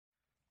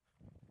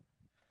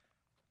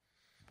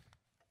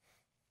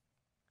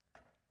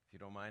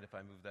don't mind if I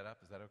move that up.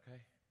 Is that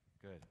okay?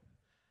 Good.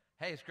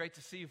 Hey, it's great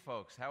to see you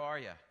folks. How are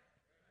you?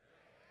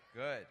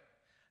 Good.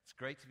 It's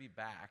great to be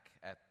back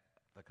at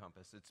the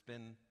Compass. It's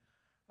been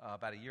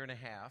about a year and a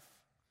half.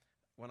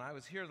 When I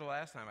was here the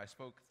last time, I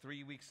spoke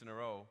 3 weeks in a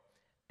row,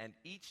 and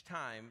each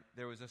time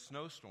there was a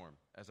snowstorm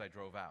as I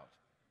drove out.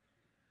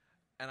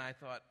 And I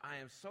thought, I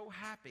am so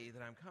happy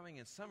that I'm coming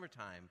in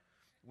summertime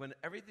when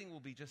everything will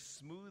be just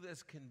smooth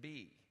as can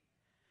be.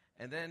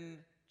 And then,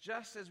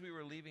 just as we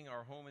were leaving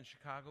our home in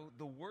Chicago,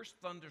 the worst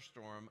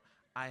thunderstorm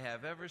I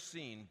have ever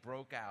seen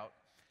broke out.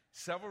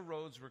 Several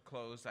roads were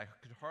closed. I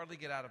could hardly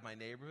get out of my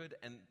neighborhood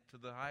and to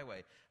the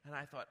highway. And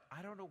I thought,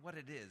 I don't know what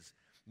it is.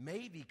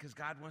 Maybe because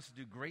God wants to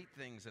do great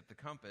things at the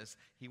Compass,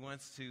 He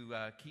wants to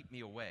keep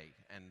me away.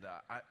 And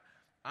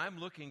I'm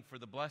looking for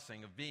the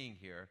blessing of being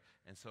here.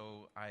 And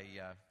so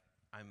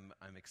I'm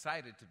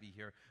excited to be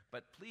here.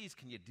 But please,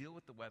 can you deal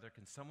with the weather?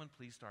 Can someone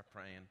please start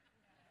praying?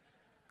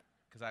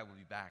 Because I will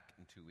be back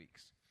in 2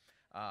 weeks.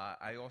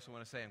 I also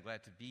want to say I'm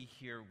glad to be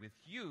here with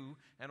you,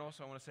 and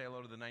also I want to say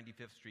hello to the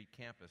 95th Street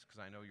campus, because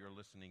I know you're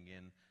listening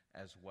in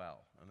as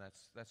well, and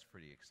that's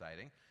pretty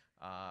exciting.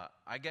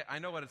 I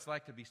know what it's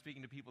like to be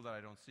speaking to people that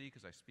I don't see,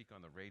 because I speak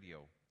on the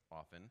radio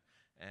often,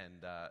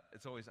 and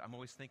I'm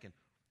always thinking,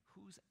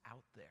 who's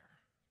out there?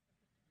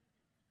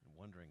 And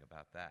wondering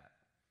about that.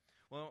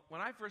 Well,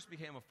 when I first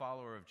became a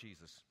follower of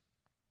Jesus,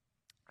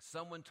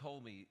 someone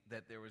told me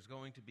that there was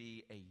going to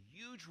be a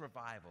huge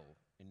revival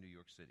in New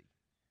York City.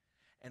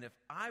 And if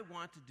I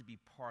wanted to be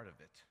part of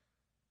it,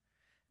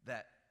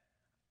 that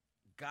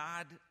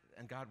God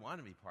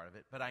wanted me part of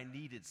it, but I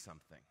needed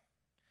something.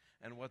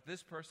 And what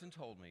this person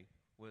told me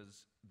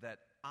was that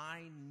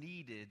I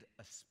needed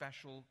a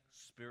special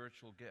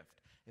spiritual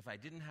gift. If I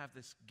didn't have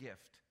this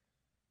gift,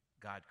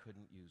 God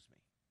couldn't use me.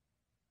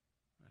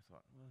 And I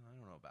thought, well, I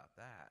don't know about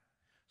that.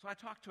 So I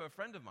talked to a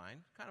friend of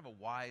mine, kind of a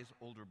wise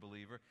older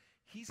believer.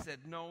 He said,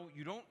 no,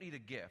 you don't need a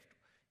gift.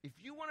 If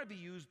you want to be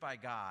used by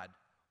God,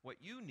 what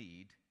you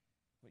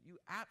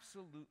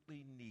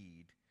absolutely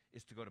need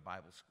is to go to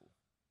Bible school.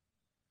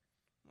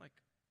 I'm like,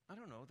 I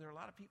don't know. There are a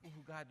lot of people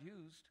who God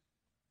used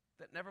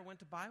that never went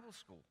to Bible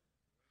school.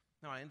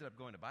 Now, I ended up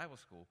going to Bible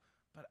school,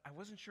 but I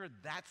wasn't sure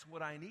that's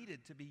what I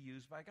needed to be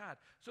used by God.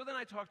 So then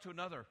I talked to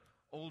another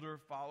older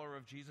follower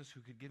of Jesus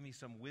who could give me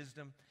some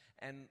wisdom,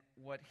 and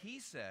what he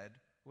said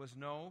was,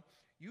 no,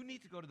 you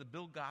need to go to the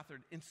Bill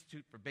Gothard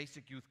Institute for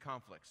Basic Youth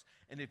Conflicts,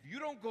 and if you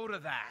don't go to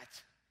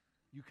that,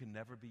 you can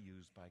never be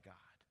used by God.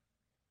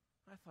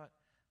 I thought,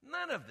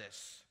 none of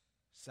this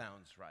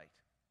sounds right.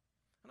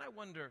 And I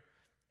wonder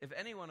if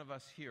any one of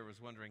us here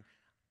was wondering,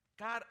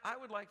 God, I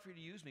would like for you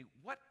to use me.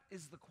 What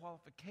is the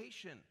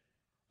qualification?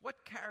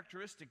 What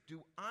characteristic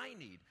do I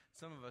need?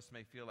 Some of us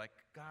may feel like,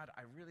 God,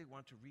 I really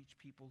want to reach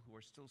people who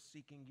are still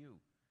seeking you.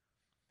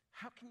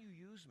 How can you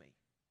use me?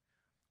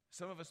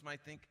 Some of us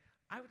might think,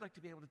 I would like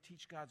to be able to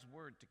teach God's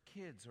word to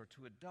kids or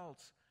to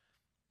adults.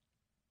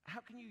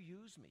 How can you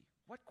use me?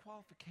 What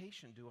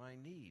qualification do I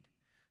need?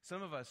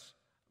 Some of us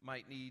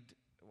might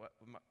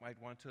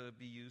want to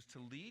be used to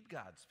lead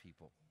God's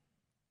people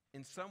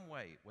in some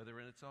way, whether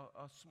it's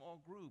a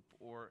small group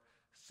or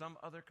some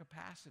other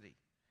capacity.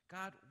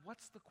 God,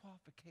 what's the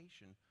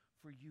qualification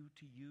for you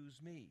to use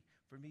me,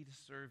 for me to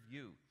serve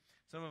you?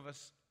 Some of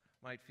us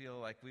might feel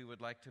like we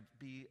would like to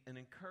be an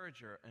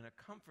encourager and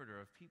a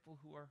comforter of people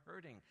who are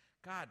hurting.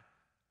 God,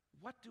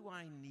 what do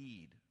I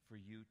need for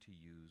you to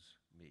use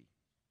me?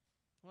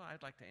 Well,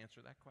 I'd like to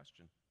answer that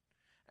question.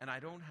 And I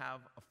don't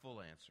have a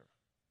full answer.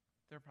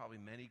 There are probably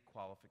many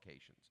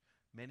qualifications,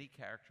 many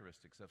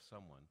characteristics of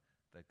someone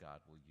that God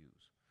will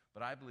use.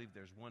 But I believe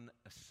there's one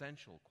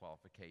essential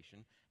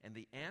qualification, and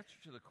the answer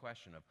to the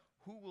question of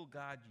who will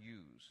God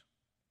use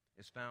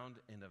is found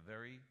in a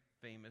very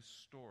famous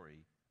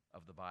story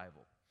of the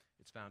Bible.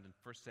 It's found in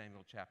 1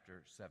 Samuel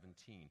chapter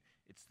 17.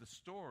 It's the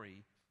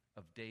story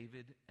of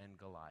David and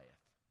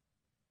Goliath.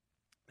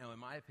 Now, in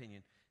my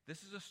opinion,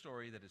 this is a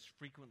story that is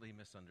frequently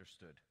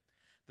misunderstood.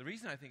 The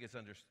reason I think it's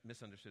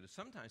misunderstood is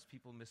sometimes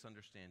people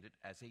misunderstand it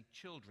as a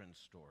children's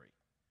story.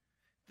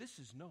 This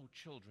is no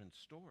children's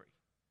story.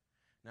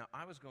 Now,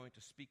 I was going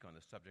to speak on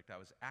this subject. I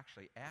was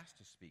actually asked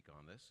to speak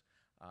on this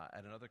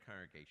at another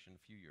congregation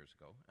a few years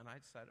ago, and I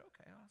decided,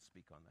 okay, I'll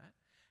speak on that.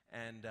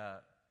 And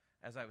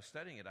as I was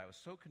studying it, I was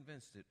so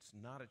convinced it's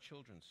not a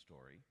children's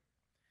story.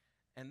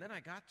 And then I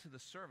got to the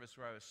service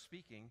where I was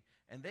speaking,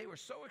 and they were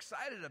so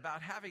excited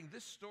about having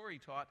this story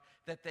taught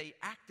that they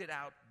acted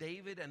out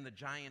David and the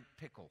giant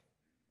pickle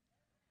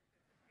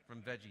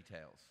from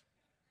VeggieTales.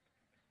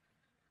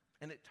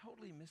 And it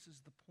totally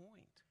misses the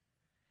point.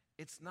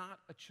 It's not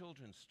a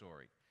children's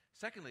story.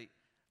 Secondly,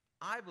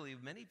 I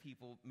believe many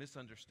people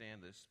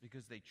misunderstand this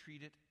because they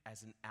treat it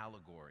as an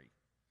allegory.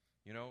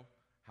 You know,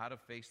 how to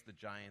face the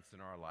giants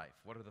in our life.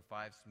 What are the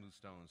 5 smooth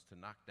stones to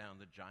knock down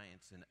the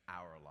giants in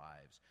our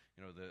lives?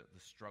 You know, the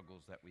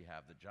struggles that we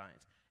have, the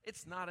giants.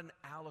 It's not an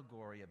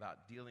allegory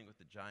about dealing with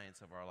the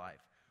giants of our life.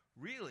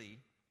 Really,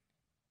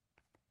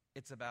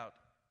 it's about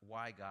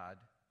why God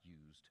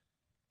used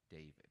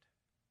David.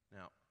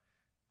 Now,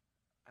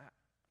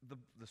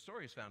 the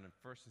story is found in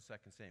 1st and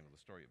 2nd Samuel, the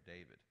story of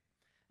David.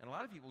 And a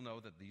lot of people know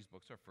that these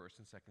books are 1st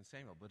and 2nd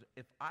Samuel. But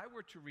if I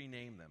were to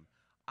rename them,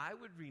 I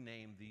would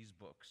rename these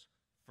books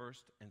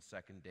 1st and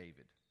 2nd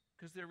David,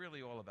 because they're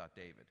really all about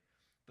David.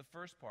 The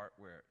first part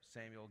where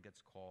Samuel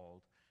gets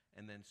called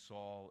and then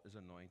Saul is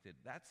anointed,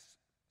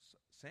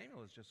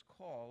 Samuel is just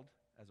called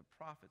as a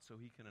prophet so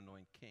he can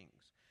anoint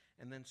kings.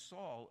 And then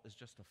Saul is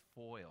just a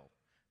foil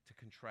to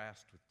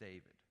contrast with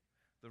David.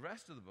 The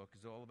rest of the book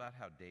is all about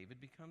how David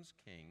becomes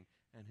king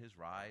and his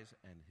rise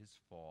and his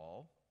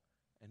fall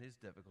and his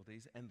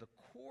difficulties. And the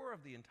core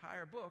of the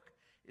entire book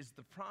is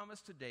the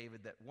promise to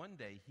David that one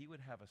day he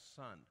would have a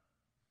son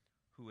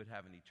who would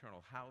have an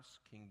eternal house,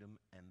 kingdom,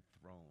 and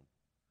throne,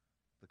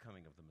 the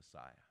coming of the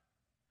Messiah.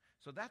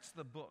 So that's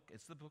the book.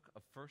 It's the book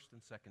of 1st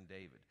and 2nd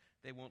David.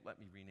 They won't let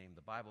me rename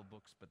the Bible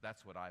books, but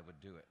that's what I would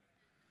do it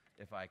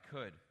if I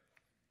could.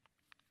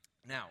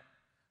 Now,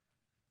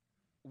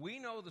 we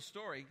know the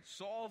story.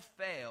 Saul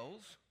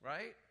fails,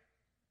 right?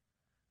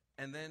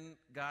 And then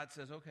God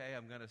says, okay,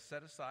 I'm going to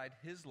set aside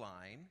his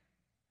line.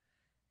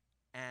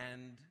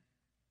 And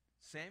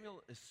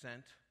Samuel is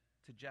sent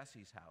to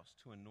Jesse's house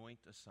to anoint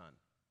a son.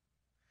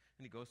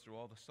 And he goes through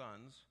all the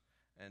sons.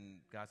 And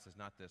God says,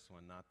 not this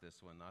one, not this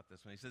one, not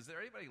this one. He says, is there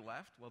anybody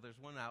left? Well, there's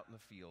one out in the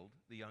field,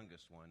 the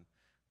youngest one.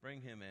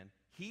 Bring him in.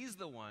 He's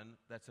the one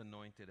that's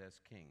anointed as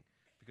king.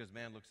 Because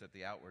man looks at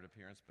the outward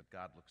appearance, but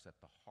God looks at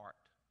the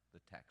heart, the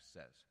text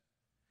says.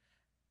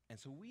 And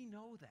so we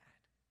know that.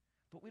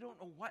 But we don't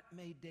know what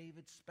made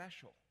David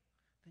special.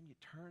 Then you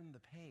turn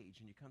the page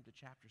and you come to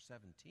chapter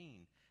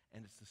 17,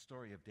 and it's the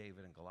story of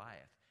David and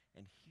Goliath.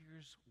 And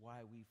here's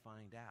why we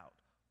find out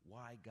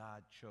why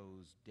God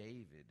chose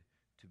David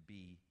to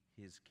be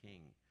his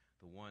king,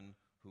 the one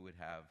who would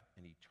have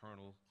an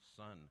eternal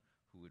son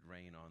who would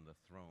reign on the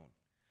throne.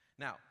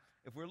 Now,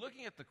 if we're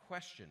looking at the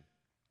question,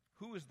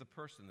 who is the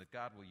person that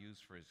God will use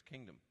for his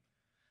kingdom?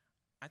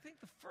 I think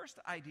the first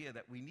idea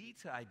that we need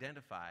to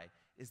identify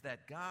is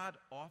that God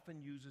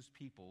often uses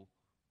people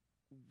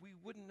we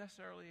wouldn't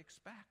necessarily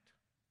expect.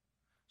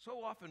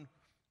 So often,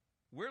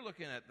 we're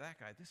looking at that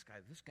guy,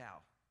 this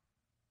gal.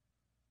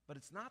 But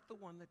it's not the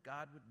one that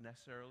God would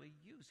necessarily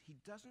use. He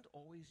doesn't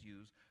always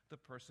use the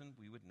person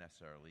we would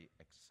necessarily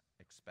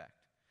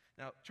expect.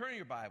 Now, turn in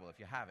your Bible if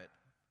you have it.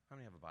 How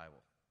many have a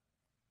Bible?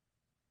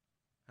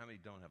 How many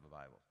don't have a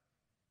Bible?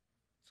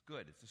 It's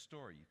good. It's a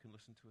story. You can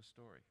listen to a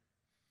story.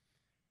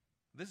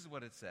 This is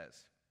what it says.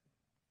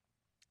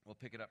 We'll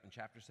pick it up in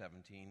chapter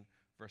 17,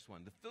 verse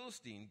 1. The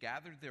Philistine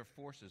gathered their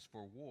forces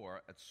for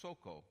war at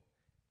Soko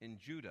in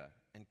Judah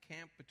and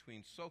camped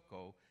between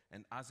Soko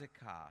and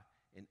Azekah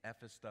in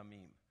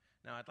Ephes-Dammim.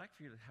 Now, I'd like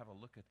for you to have a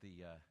look at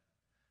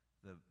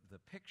the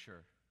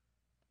picture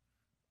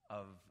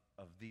of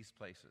these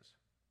places.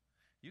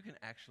 You can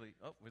actually,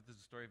 this is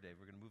the story of David.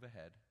 We're going to move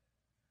ahead.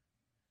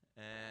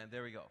 And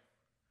there we go.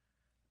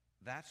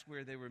 That's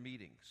where they were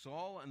meeting.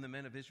 Saul and the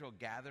men of Israel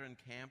gathered and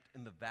camped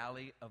in the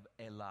valley of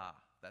Elah.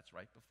 That's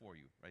right before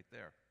you, right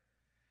there.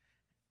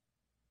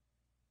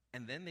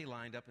 And then they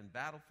lined up in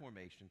battle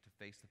formation to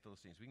face the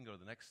Philistines. We can go to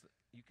the next.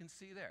 You can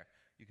see there.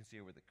 You can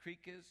see where the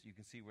creek is. You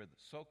can see where the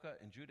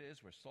Soka in Judah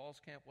is, where Saul's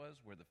camp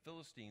was, where the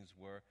Philistines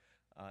were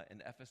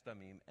in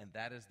Ephes-Dammim, and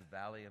that is the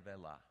valley of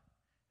Elah.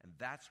 And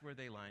that's where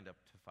they lined up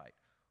to fight.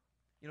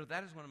 You know,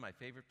 that is one of my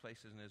favorite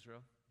places in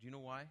Israel. Do you know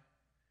why?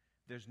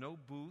 There's no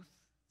booth.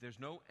 There's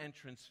no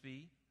entrance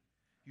fee.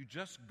 You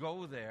just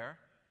go there,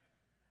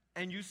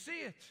 and you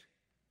see it.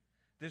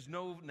 There's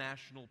no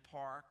national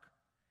park.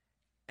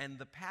 And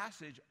the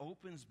passage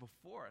opens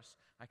before us.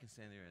 I can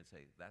stand there and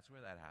say, that's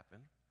where that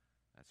happened.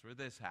 That's where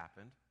this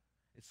happened.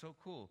 It's so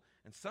cool.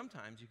 And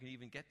sometimes you can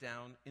even get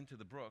down into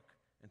the brook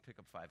and pick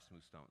up 5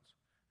 smooth stones.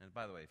 And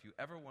by the way, if you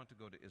ever want to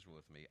go to Israel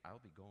with me, I'll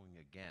be going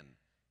again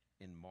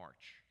in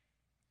March.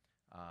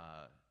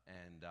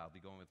 And I'll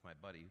be going with my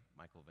buddy,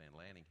 Michael Van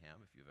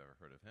Lanningham, if you've ever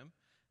heard of him.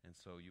 And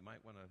so you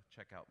might want to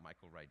check out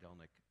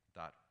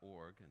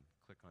michaelrydelnik.org and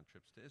click on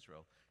trips to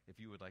Israel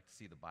if you would like to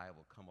see the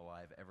Bible come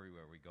alive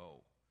everywhere we go.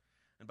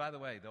 And by the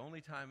way, the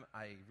only time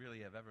I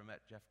really have ever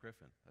met Jeff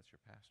Griffin, that's your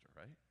pastor,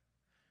 right?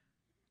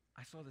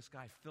 I saw this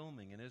guy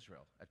filming in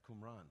Israel at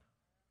Qumran.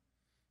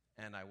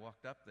 And I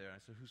walked up there and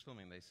I said, who's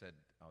filming? They said,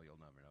 oh, you'll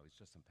never know. He's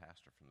just some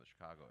pastor from the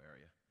Chicago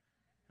area.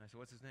 And I said,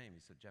 what's his name?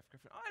 He said, Jeff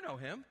Griffin. Oh, I know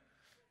him.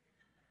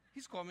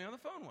 He's called me on the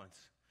phone once.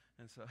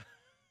 And so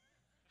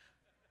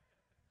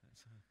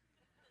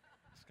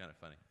it's kind of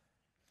funny.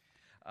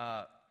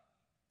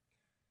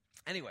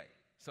 Anyway,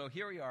 so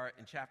here we are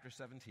in chapter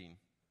 17.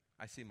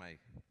 I see my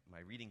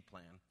reading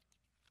plan.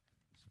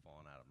 It's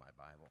fallen out of my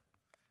Bible.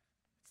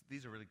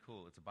 These are really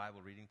cool. It's a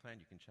Bible reading plan.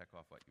 You can check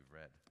off what you've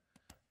read.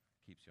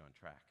 Keeps you on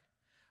track.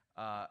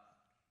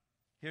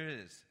 Here it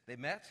is. They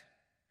met.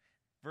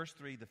 Verse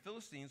 3, the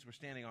Philistines were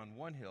standing on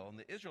one hill, and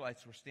the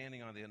Israelites were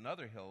standing on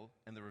another hill,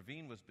 and the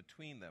ravine was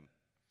between them.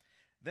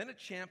 Then a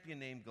champion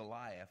named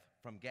Goliath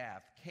from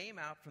Gath came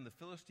out from the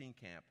Philistine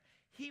camp.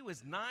 He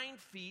was 9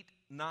 feet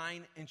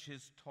 9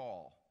 inches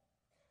tall.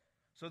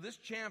 So this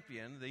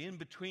champion, the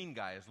in-between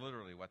guy, is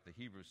literally what the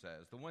Hebrew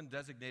says. The one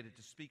designated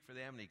to speak for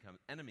the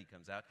enemy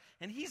comes out,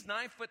 and he's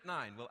 9'9".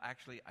 Well,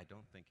 actually, I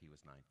don't think he was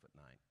 9'9".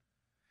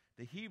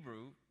 The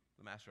Hebrew,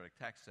 the Masoretic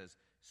text says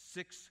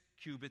 6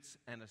 cubits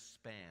and a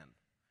span.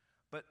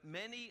 But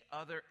many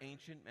other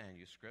ancient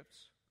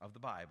manuscripts of the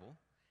Bible,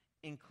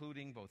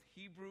 including both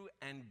Hebrew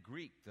and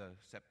Greek, the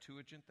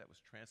Septuagint that was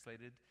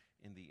translated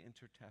in the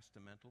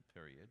intertestamental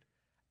period,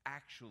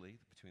 actually,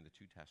 between the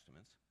two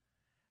testaments,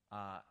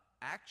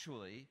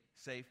 actually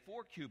say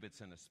 4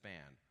 cubits and a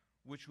span,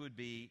 which would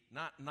be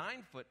not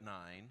 9'9",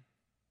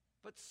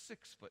 but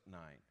 6'9".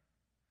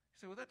 You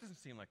say, well, that doesn't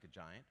seem like a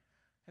giant.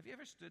 Have you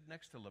ever stood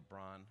next to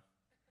LeBron?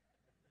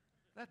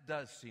 That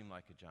does seem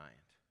like a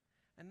giant.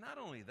 And not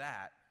only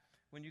that,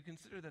 when you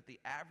consider that the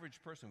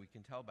average person, we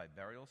can tell by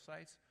burial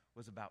sites,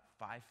 was about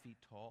 5 feet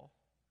tall,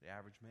 the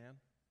average man,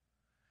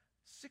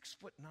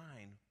 6'9"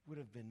 would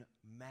have been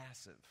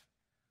massive.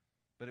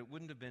 But it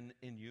wouldn't have been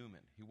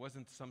inhuman. He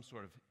wasn't some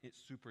sort of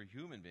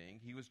superhuman being.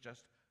 He was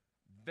just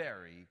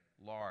very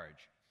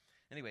large.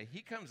 Anyway,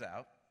 he comes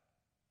out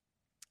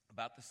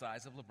about the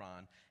size of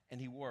LeBron, and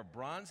he wore a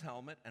bronze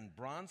helmet and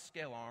bronze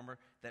scale armor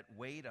that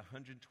weighed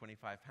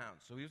 125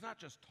 pounds. So he was not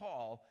just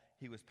tall,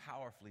 he was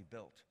powerfully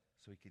built,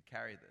 so he could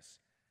carry this.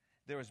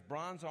 There was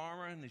bronze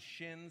armor on his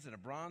shins, and a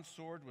bronze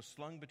sword was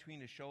slung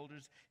between his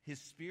shoulders. His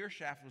spear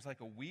shaft was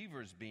like a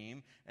weaver's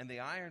beam, and the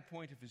iron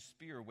point of his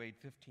spear weighed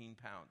 15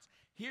 pounds.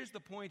 Here's the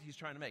point he's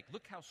trying to make.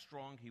 Look how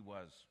strong he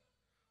was.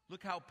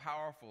 Look how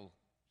powerful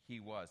he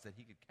was, that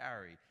he could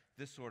carry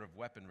this sort of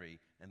weaponry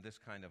and this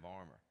kind of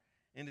armor.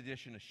 In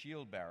addition, a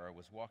shield bearer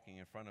was walking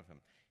in front of him.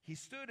 He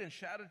stood and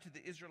shouted to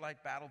the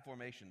Israelite battle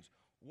formations,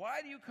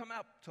 "Why do you come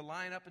out to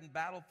line up in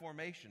battle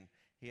formation?"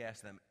 He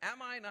asked them,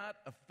 "Am I not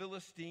a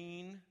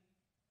Philistine?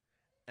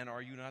 And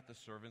are you not the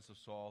servants of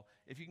Saul?"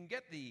 If you can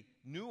get the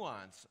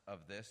nuance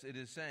of this, it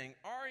is saying,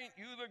 aren't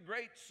you the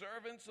great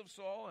servants of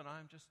Saul, and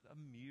I'm just a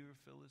mere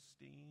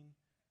Philistine?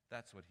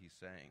 That's what he's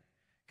saying.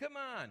 Come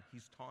on,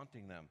 he's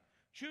taunting them.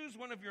 Choose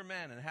one of your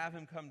men and have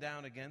him come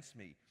down against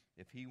me.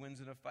 If he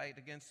wins in a fight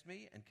against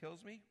me and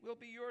kills me, we'll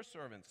be your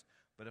servants.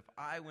 But if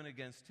I win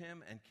against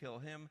him and kill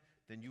him,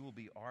 then you will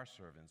be our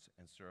servants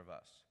and serve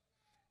us.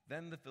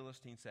 Then the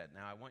Philistine said,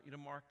 now I want you to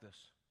mark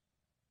this.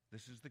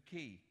 This is the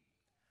key.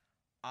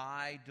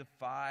 I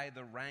defy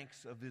the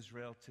ranks of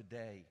Israel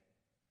today.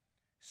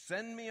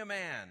 Send me a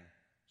man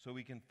so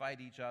we can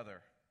fight each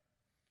other.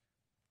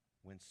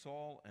 When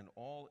Saul and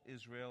all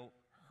Israel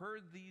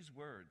heard these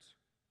words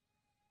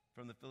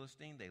from the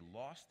Philistine, they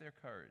lost their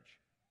courage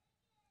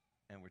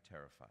and were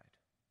terrified.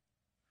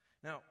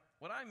 Now,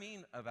 what I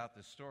mean about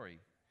this story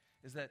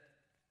is that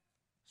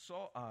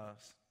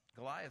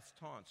Goliath's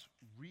taunts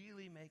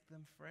really make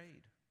them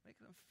afraid, make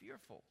them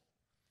fearful.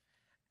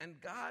 And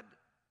God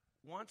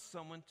wants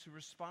someone to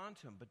respond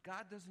to him, but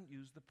God doesn't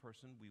use the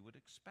person we would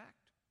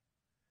expect.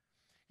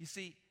 You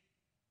see,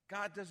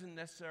 God doesn't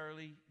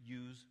necessarily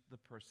use the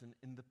person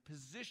in the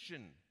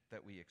position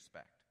that we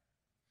expect.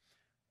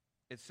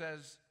 It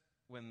says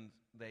when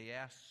they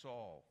asked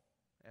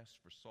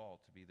for Saul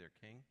to be their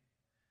king,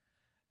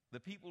 the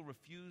people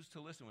refused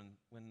to listen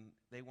when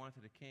they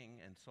wanted a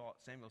king, and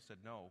Samuel said,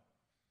 no.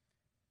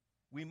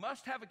 We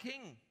must have a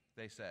king,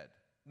 they said.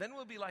 Then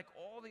we'll be like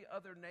all the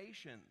other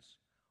nations.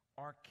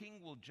 Our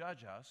king will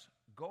judge us,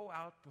 go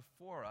out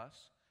before us,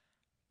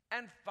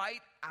 and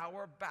fight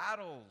our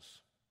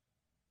battles.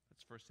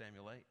 That's 1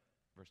 Samuel 8,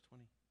 verse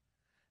 20.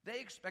 They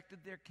expected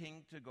their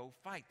king to go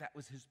fight. That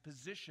was his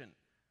position.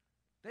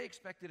 They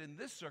expected in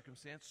this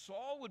circumstance,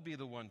 Saul would be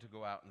the one to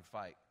go out and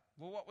fight.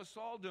 Well, what was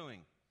Saul doing?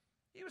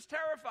 He was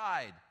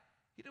terrified.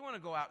 He didn't want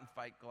to go out and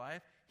fight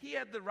Goliath. He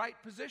had the right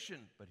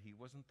position, but he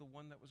wasn't the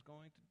one that was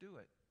going to do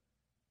it.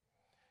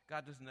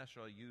 God doesn't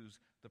necessarily use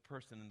the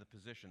person in the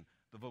position,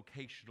 the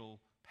vocational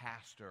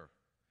pastor.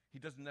 He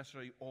doesn't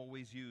necessarily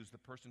always use the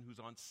person who's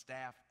on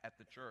staff at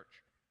the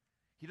church.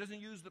 He doesn't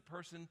use the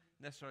person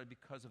necessarily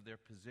because of their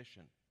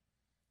position.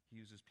 He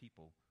uses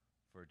people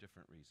for a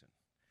different reason.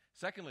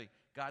 Secondly,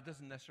 God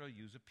doesn't necessarily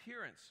use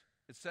appearance.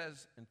 It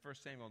says in 1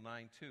 Samuel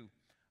 9:2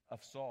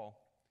 of Saul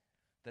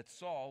that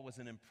Saul was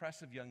an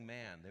impressive young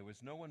man. There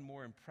was no one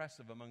more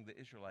impressive among the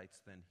Israelites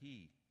than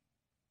he.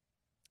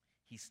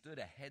 He stood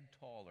a head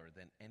taller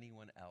than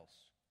anyone else.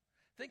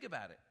 Think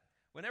about it.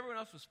 When everyone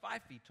else was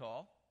 5 feet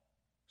tall,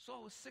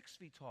 Saul was 6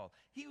 feet tall.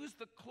 He was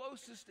the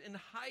closest in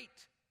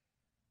height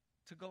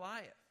to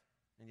Goliath,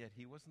 and yet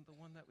he wasn't the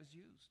one that was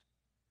used.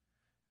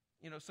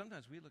 You know,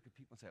 sometimes we look at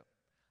people and say,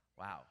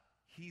 wow,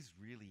 he's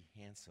really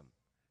handsome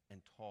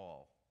and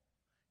tall.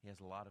 He has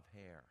a lot of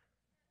hair.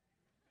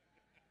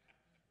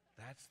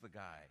 That's the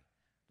guy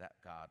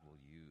that God will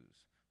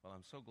use. Well,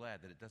 I'm so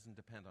glad that it doesn't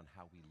depend on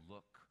how we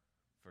look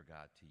for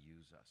God to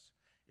use us.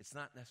 It's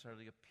not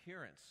necessarily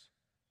appearance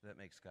that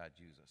makes God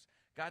use us.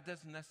 God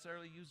doesn't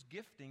necessarily use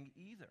gifting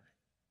either.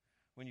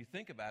 When you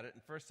think about it,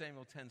 in 1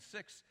 Samuel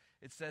 10:6,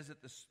 it says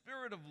that the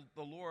Spirit of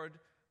the Lord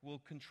will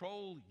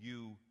control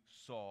you,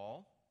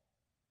 Saul.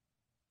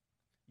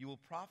 You will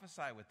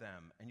prophesy with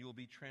them, and you will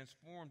be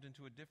transformed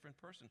into a different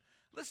person.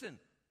 Listen,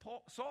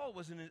 Saul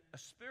was a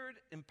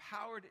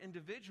spirit-empowered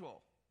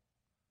individual,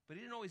 but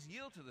he didn't always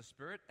yield to the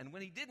Spirit, and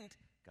when he didn't,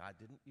 God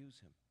didn't use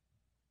him.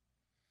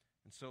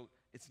 And so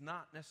it's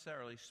not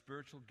necessarily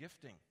spiritual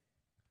gifting,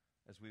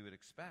 as we would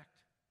expect.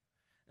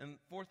 And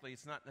fourthly,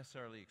 it's not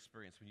necessarily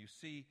experience. When you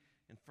see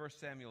in 1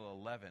 Samuel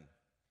 11,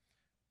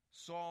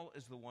 Saul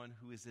is the one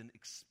who is an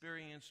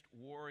experienced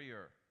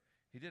warrior.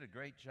 He did a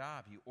great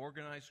job. He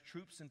organized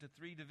troops into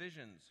 3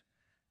 divisions.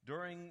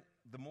 During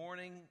the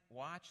morning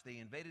watch, they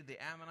invaded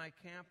the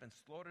Ammonite camp and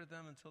slaughtered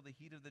them until the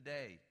heat of the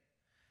day.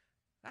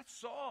 That's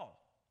Saul.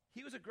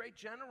 He was a great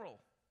general,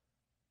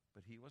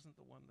 but he wasn't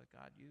the one that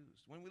God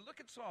used. When we look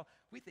at Saul,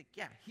 we think,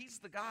 yeah, he's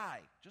the guy.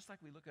 Just like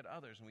we look at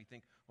others and we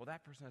think, well,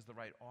 that person has the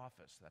right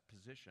office, that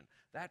position.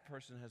 That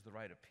person has the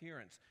right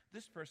appearance.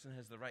 This person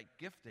has the right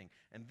gifting.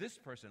 And this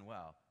person,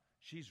 well,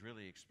 she's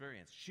really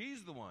experienced.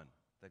 She's the one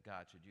that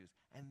God should use.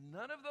 And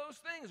none of those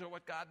things are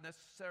what God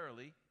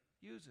necessarily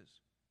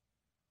uses.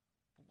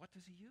 But what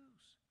does he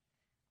use?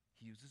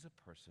 He uses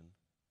a person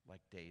like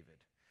David.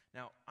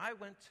 Now, I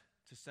went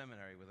to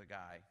seminary with a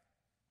guy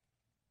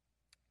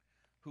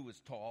who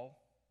was tall,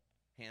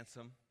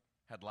 handsome,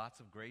 had lots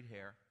of great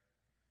hair.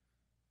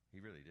 He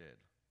really did.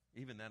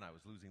 Even then, I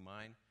was losing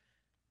mine.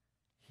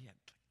 He had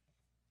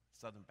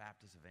Southern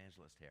Baptist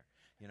evangelist hair,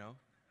 you know?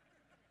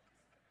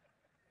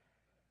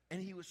 And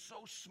he was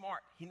so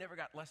smart, he never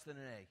got less than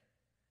an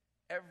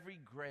A. Every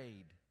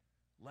grade,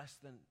 less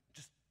than,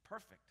 just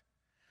perfect.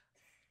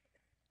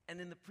 And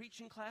in the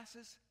preaching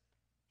classes,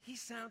 he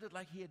sounded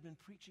like he had been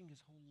preaching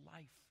his whole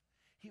life.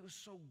 He was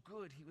so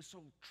good. He was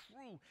so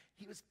true.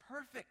 He was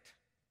perfect.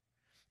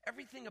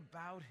 Everything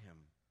about him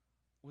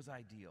was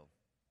ideal.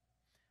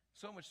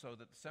 So much so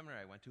that the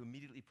seminary I went to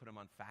immediately put him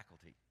on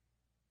faculty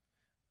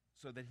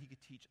so that he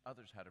could teach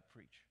others how to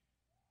preach.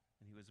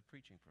 And he was a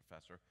preaching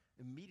professor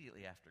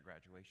immediately after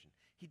graduation.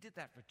 He did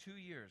that for 2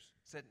 years,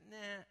 said,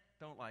 nah,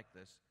 don't like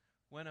this.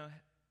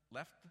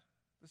 Left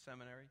the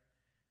seminary,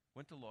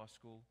 went to law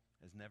school,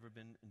 has never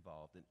been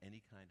involved in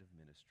any kind of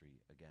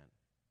ministry again.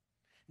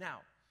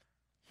 Now,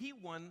 he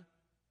won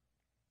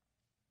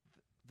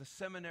the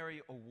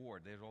seminary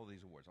award. There's all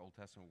these awards, Old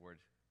Testament award,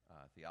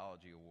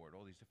 theology award,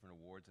 all these different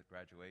awards at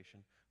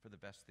graduation for the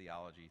best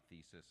theology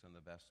thesis and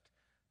the best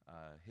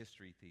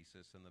history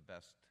thesis and the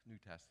best New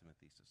Testament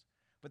thesis.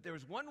 But there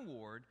was one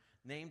award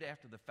named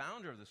after the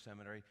founder of the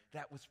seminary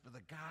that was for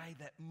the guy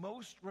that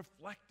most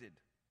reflected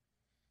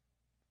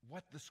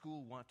what the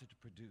school wanted to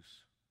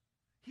produce.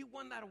 He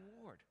won that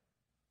award,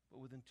 but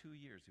within 2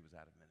 years he was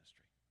out of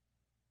ministry.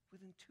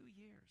 Within 2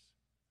 years.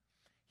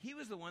 He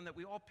was the one that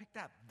we all picked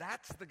out.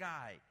 That's the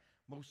guy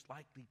most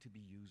likely to be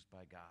used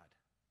by God.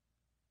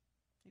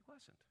 He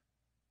wasn't.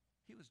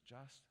 He was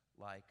just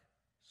like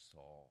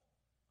Saul.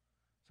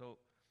 So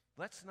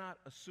let's not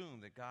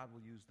assume that God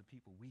will use the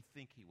people we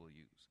think he will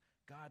use.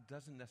 God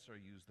doesn't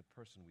necessarily use the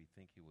person we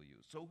think he will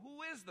use. So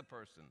who is the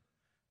person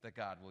that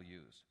God will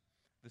use?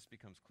 This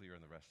becomes clear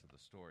in the rest of the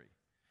story.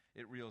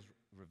 It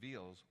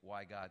reveals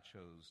why God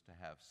chose to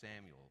have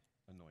Samuel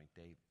anoint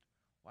David.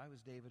 Why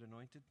was David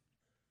anointed?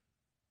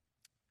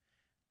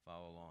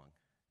 Follow along.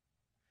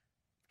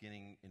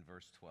 Beginning in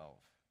verse 12.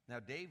 Now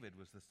David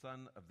was the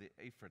son of the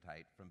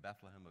Ephrathite from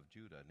Bethlehem of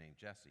Judah named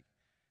Jesse.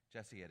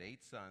 Jesse had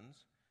 8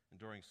 sons, and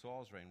during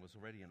Saul's reign was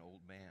already an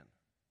old man.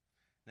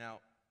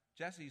 Now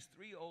Jesse's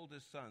 3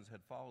 oldest sons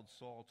had followed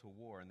Saul to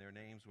war, and their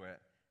names were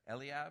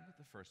Eliab,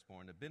 the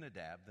firstborn,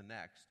 Abinadab, the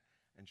next,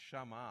 and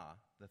Shammah,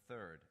 the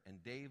third,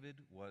 and David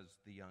was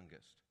the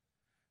youngest.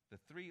 The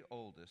 3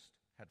 oldest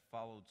had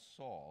followed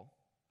Saul,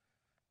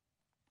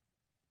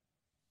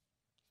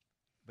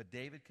 but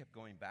David kept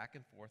going back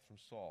and forth from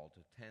Saul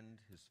to tend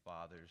his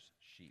father's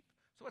sheep.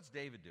 So what's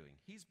David doing?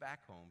 He's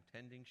back home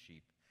tending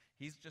sheep.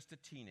 He's just a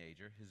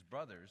teenager. His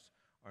brothers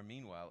are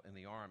meanwhile in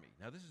the army.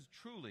 Now this is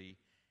truly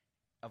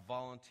a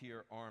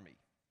volunteer army.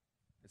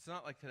 It's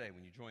not like today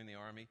when you join the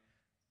army,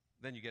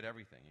 then you get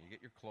everything. You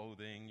get your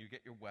clothing, you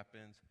get your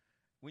weapons.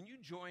 When you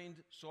joined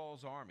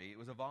Saul's army, it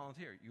was a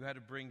volunteer. You had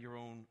to bring your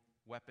own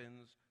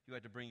weapons. You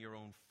had to bring your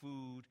own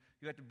food.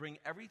 You had to bring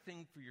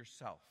everything for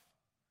yourself.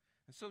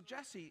 And so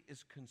Jesse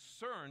is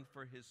concerned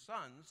for his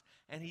sons,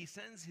 and he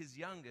sends his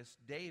youngest,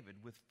 David,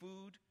 with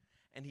food,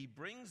 and he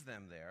brings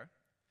them there,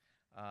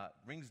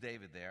 brings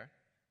David there.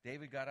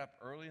 David got up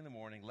early in the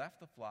morning,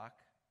 left the flock,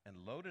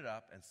 and loaded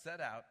up and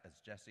set out as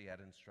Jesse had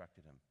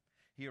instructed him.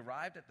 He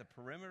arrived at the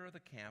perimeter of the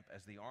camp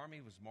as the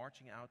army was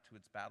marching out to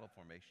its battle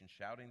formation,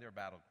 shouting their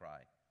battle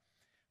cry.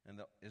 And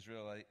the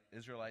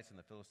Israelites and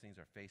the Philistines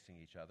are facing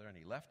each other, and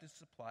he left his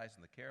supplies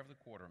in the care of the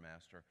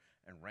quartermaster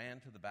and ran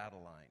to the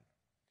battle line.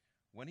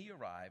 When he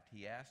arrived,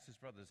 he asked his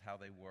brothers how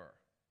they were.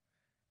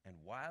 And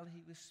while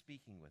he was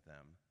speaking with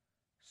them,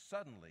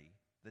 suddenly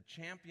the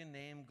champion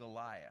named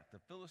Goliath, the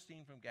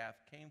Philistine from Gath,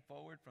 came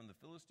forward from the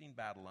Philistine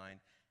battle line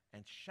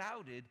and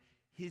shouted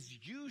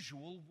his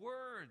usual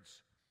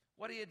words,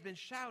 what he had been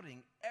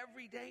shouting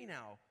every day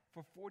now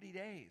for 40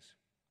 days.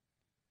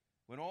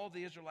 When all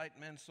the Israelite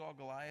men saw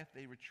Goliath,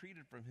 they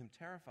retreated from him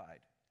terrified.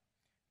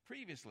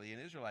 Previously, an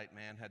Israelite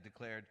man had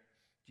declared,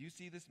 "Do you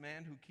see this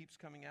man who keeps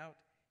coming out?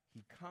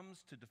 He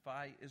comes to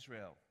defy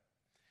Israel.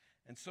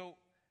 And so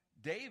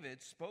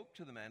David spoke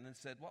to the men and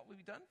said, what will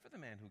be done for the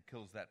man who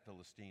kills that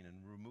Philistine and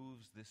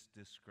removes this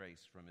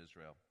disgrace from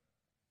Israel?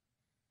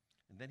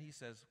 And then he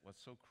says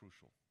what's so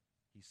crucial.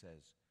 He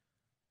says,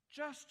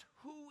 just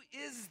who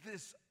is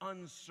this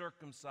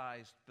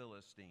uncircumcised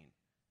Philistine?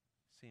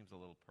 Seems a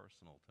little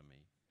personal to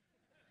me.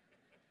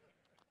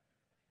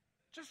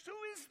 Just who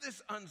is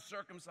this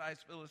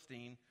uncircumcised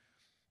Philistine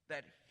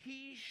that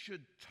he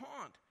should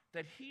taunt,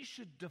 that he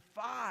should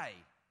defy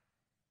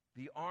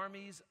the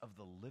armies of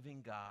the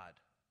living God?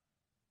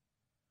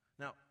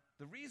 Now,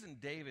 the reason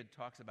David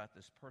talks about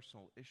this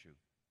personal issue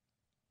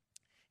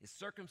is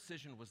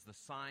circumcision was the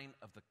sign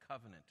of the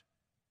covenant.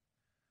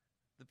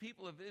 The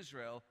people of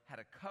Israel had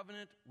a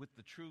covenant with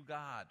the true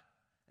God,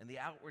 and the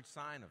outward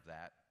sign of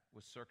that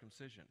was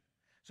circumcision.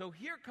 So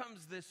here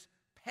comes this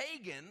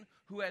pagan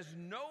who has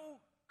no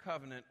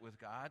covenant with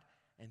God,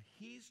 and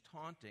he's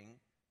taunting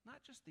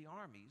not just the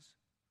armies,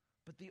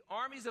 but the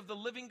armies of the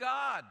living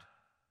God.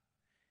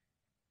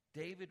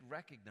 David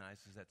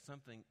recognizes that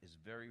something is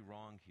very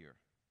wrong here.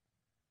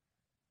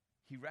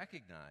 He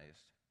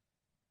recognized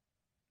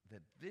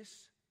that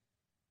this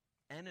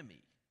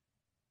enemy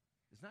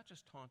is not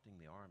just taunting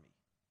the army,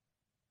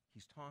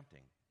 he's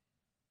taunting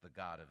the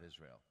God of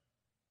Israel.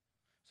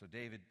 So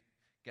David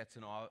gets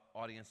an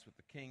audience with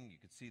the king. You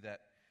could see that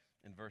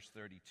in verse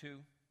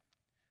 32.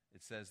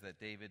 It says that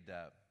David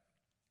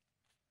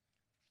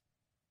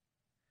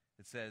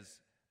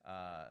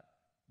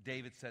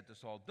said to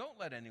Saul, don't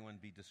let anyone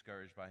be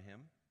discouraged by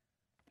him.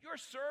 Your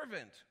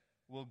servant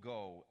will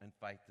go and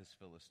fight this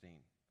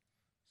Philistine.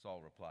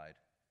 Saul replied,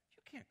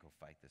 you can't go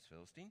fight this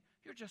Philistine.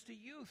 You're just a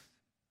youth.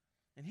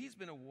 And he's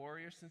been a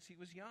warrior since he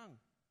was young.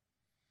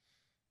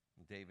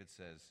 And David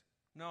says,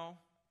 no,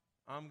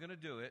 I'm going to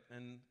do it.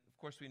 And of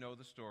course we know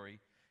the story.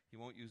 He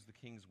won't use the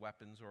king's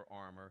weapons or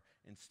armor.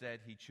 Instead,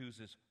 he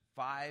chooses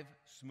 5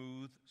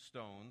 smooth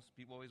stones.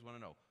 People always want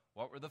to know,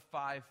 what were the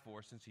 5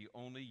 for since he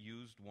only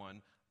used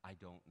one? I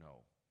don't know.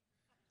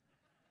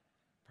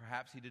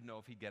 Perhaps he didn't know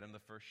if he'd get him the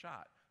first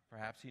shot.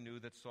 Perhaps he knew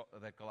that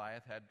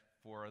Goliath had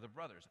 4 other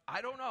brothers.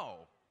 I don't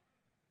know.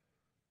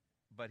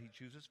 But he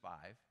chooses 5.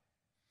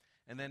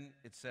 And then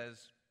it says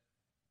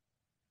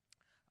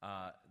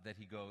that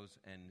he goes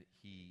and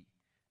he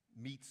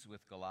meets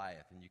with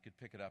Goliath. And you could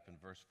pick it up in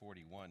verse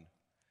 41.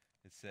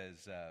 It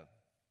says, the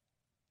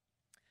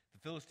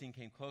Philistine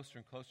came closer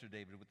and closer to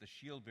David with the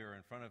shield bearer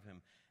in front of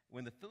him.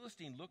 When the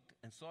Philistine looked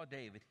and saw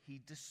David,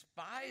 he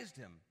despised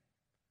him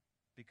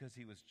because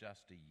he was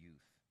just a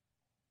youth.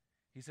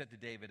 He said to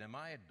David, am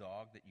I a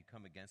dog that you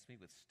come against me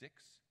with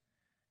sticks?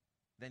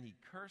 Then he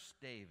cursed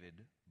David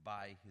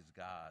by his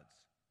gods.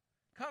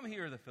 Come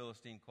here, the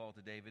Philistine called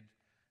to David,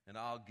 and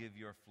I'll give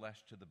your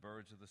flesh to the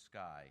birds of the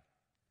sky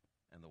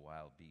and the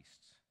wild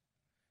beasts.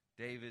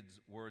 David's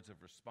words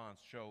of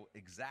response show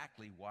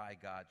exactly why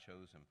God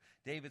chose him.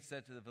 David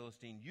said to the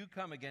Philistine, you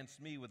come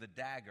against me with a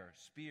dagger,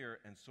 spear,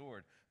 and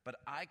sword, but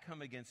I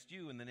come against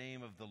you in the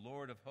name of the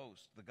Lord of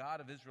hosts, the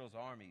God of Israel's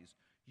armies.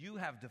 You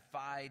have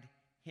defied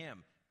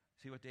him.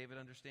 See what David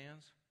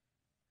understands?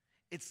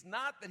 It's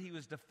not that he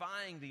was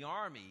defying the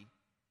army,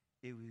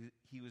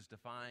 he was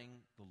defying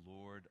the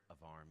Lord of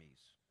armies.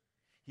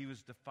 He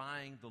was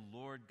defying the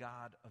Lord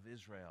God of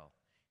Israel.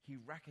 He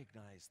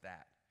recognized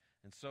that.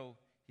 And so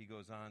he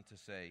goes on to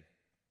say,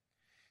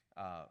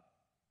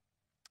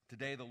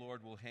 today the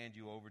Lord will hand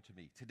you over to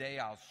me. Today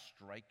I'll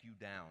strike you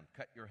down,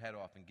 cut your head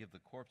off, and give the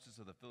corpses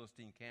of the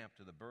Philistine camp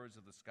to the birds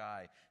of the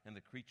sky and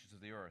the creatures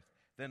of the earth.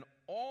 Then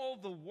all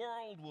the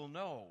world will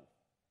know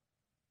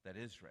that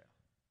Israel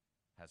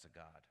has a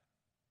God.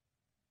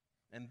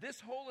 And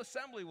this whole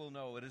assembly will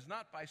know it is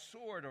not by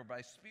sword or by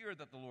spear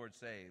that the Lord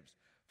saves,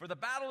 for the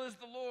battle is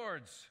the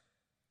Lord's,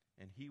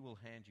 and he will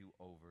hand you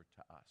over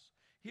to us.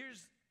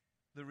 Here's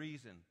the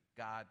reason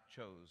God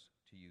chose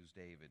to use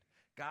David.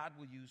 God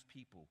will use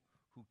people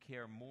who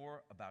care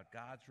more about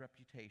God's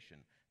reputation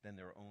than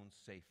their own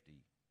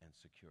safety and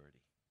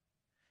security.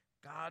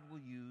 God will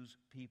use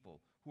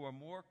people who are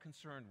more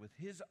concerned with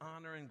his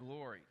honor and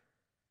glory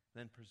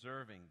than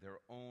preserving their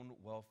own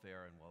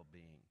welfare and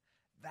well-being.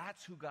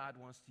 That's who God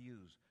wants to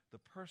use, the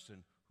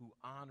person who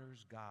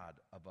honors God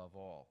above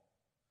all.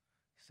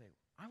 You say,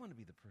 I want to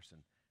be the person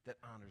that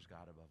honors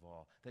God above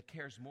all, that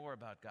cares more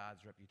about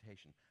God's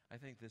reputation. I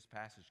think this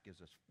passage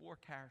gives us 4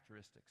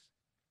 characteristics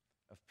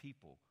of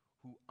people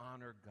who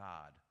honor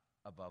God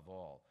above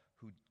all,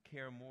 who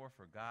care more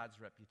for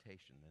God's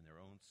reputation than their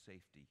own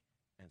safety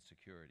and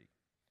security.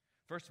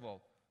 First of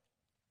all,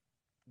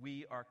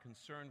 we are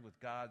concerned with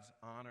God's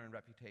honor and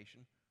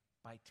reputation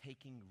by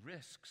taking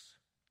risks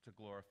to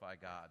glorify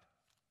God.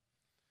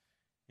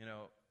 You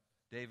know,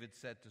 David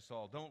said to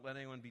Saul, don't let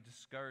anyone be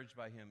discouraged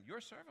by him. Your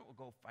servant will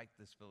go fight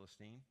this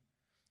Philistine.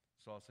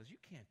 Saul says, you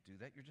can't do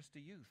that. You're just a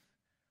youth.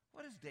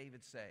 What does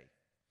David say?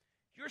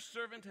 Your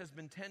servant has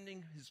been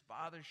tending his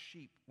father's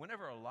sheep.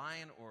 Whenever a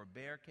lion or a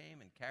bear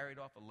came and carried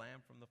off a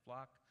lamb from the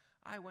flock,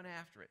 I went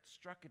after it,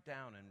 struck it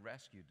down, and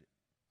rescued it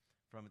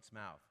from its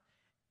mouth.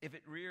 If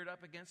it reared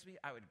up against me,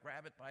 I would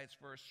grab it by its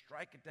fur,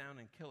 strike it down,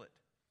 and kill it.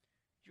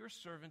 Your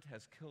servant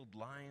has killed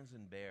lions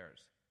and bears.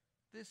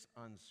 This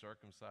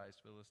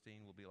uncircumcised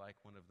Philistine will be like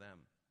one of them.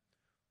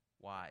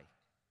 Why?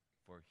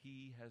 For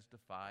he has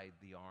defied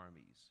the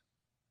armies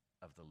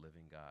of the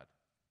living God.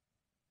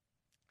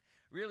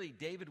 Really,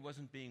 David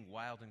wasn't being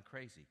wild and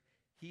crazy.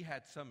 He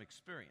had some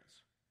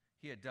experience.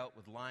 He had dealt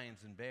with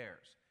lions and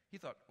bears. He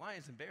thought,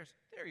 lions and bears,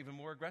 they're even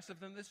more aggressive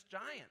than this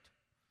giant.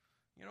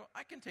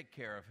 I can take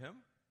care of him.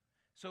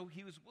 So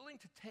he was willing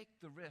to take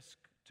the risk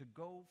to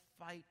go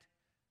fight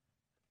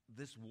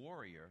this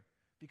warrior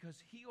because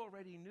he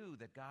already knew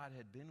that God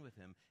had been with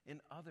him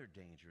in other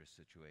dangerous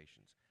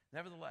situations.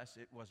 Nevertheless,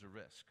 it was a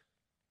risk.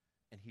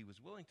 And he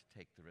was willing to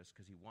take the risk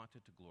because he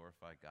wanted to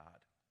glorify God.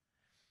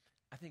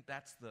 I think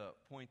that's the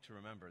point to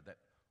remember, that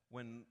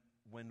when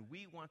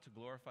we want to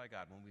glorify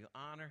God, when we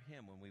honor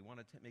him, when we want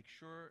to make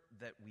sure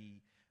that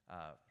we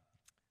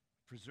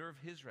preserve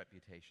his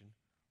reputation,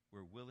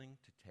 we're willing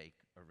to take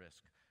a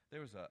risk. There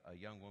was a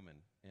young woman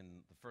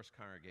in the first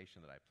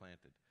congregation that I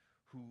planted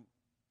who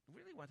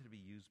really wanted to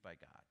be used by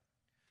God,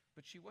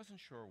 but she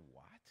wasn't sure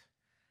what.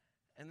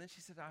 And then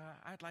she said,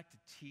 I'd like to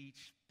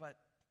teach, but,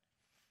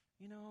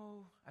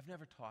 I've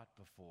never taught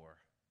before.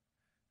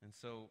 And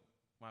so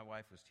my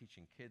wife was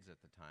teaching kids at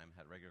the time,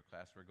 had regular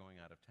class. We're going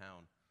out of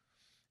town.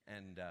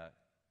 And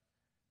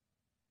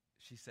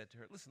she said to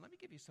her, listen, let me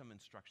give you some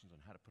instructions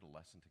on how to put a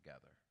lesson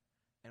together.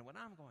 And when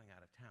I'm going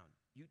out of town,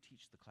 you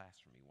teach the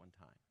class for me one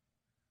time.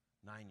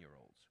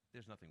 9-year-olds.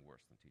 There's nothing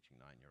worse than teaching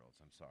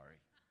 9-year-olds. I'm sorry.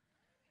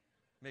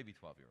 Maybe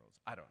 12-year-olds.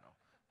 I don't know.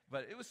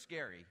 But it was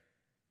scary.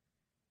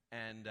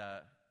 And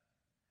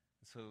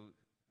so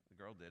the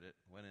girl did it,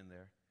 went in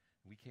there.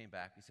 We came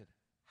back. We said,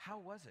 how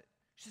was it?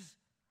 She says,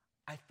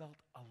 I felt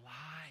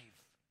alive.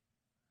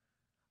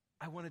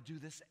 I want to do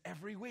this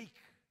every week.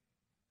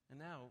 And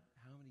now,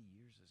 how many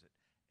years is it?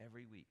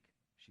 Every week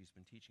she's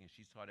been teaching, and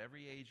she's taught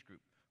every age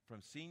group,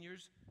 from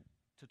seniors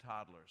to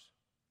toddlers.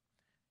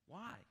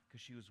 Why?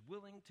 Because she was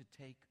willing to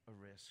take a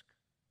risk.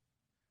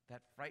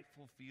 That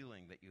frightful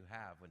feeling that you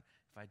have when,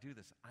 if I do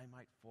this, I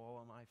might fall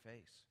on my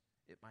face.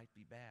 It might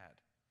be bad.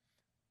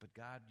 But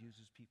God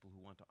uses people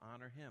who want to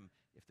honor him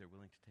if they're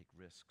willing to take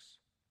risks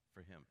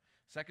for him.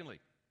 Secondly,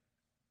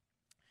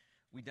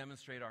 we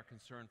demonstrate our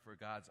concern for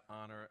God's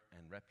honor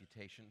and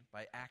reputation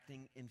by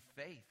acting in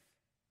faith.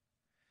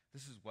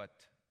 This is what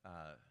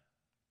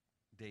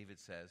David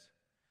says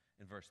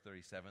in verse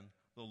 37.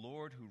 The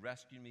Lord who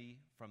rescued me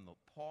from the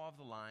paw of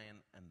the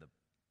lion and the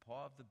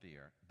paw of the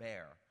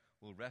bear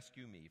will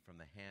rescue me from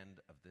the hand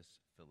of this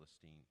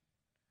Philistine.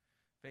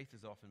 Faith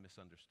is often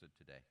misunderstood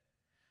today.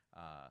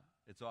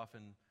 It's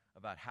often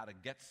about how to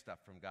get stuff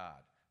from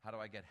God. How do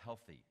I get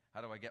healthy?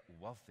 How do I get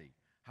wealthy?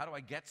 How do I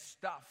get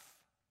stuff?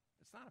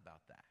 It's not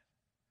about that.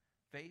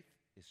 Faith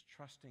is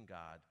trusting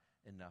God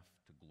enough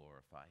to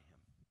glorify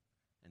him.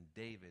 And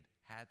David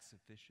had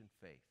sufficient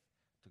faith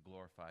to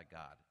glorify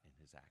God in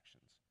his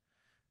actions.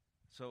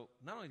 So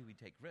not only do we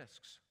take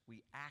risks,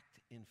 we act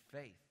in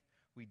faith.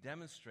 We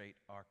demonstrate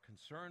our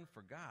concern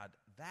for God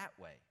that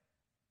way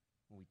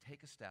when we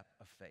take a step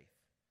of faith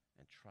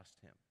and trust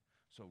him.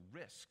 So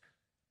risk,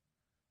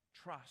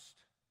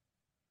 trust.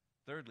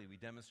 Thirdly, we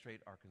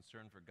demonstrate our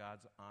concern for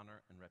God's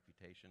honor and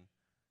reputation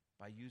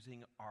by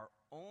using our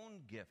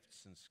own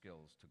gifts and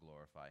skills to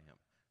glorify him,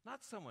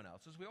 not someone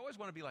else's. We always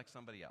want to be like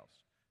somebody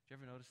else. Did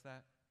you ever notice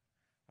that?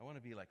 I want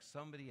to be like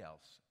somebody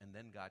else, and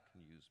then God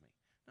can use me.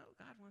 No,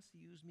 God wants to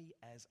use me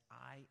as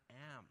I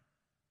am.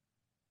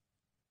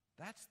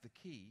 That's the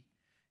key.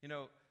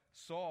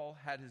 Saul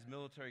had his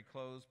military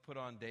clothes put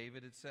on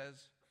David, it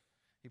says.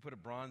 He put a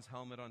bronze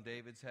helmet on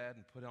David's head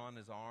and put on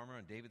his armor,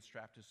 and David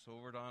strapped his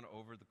sword on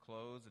over the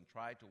clothes and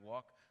tried to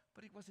walk,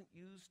 but he wasn't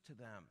used to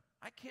them.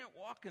 I can't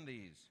walk in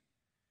these.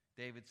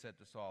 David said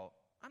to Saul,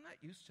 I'm not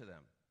used to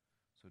them.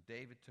 So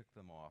David took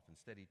them off.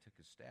 Instead, he took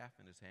his staff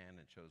in his hand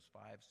and chose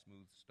 5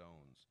 smooth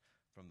stones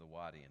from the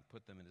wadi and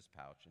put them in his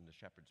pouch in the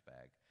shepherd's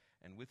bag.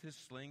 And with his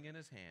sling in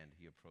his hand,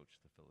 he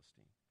approached the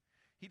Philistine.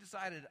 He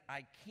decided,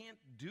 I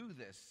can't do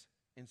this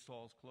in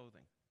Saul's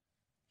clothing.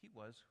 He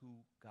was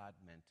who God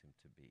meant him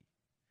to be,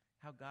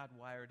 how God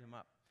wired him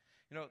up.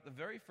 The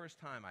very first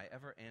time I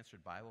ever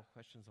answered Bible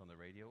questions on the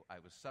radio,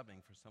 I was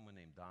subbing for someone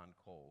named Don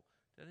Cole.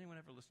 Did anyone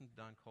ever listen to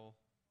Don Cole?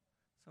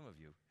 Some of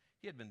you.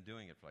 He had been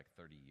doing it for like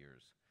 30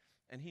 years.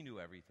 And he knew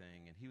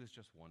everything, and he was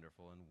just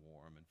wonderful and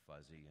warm and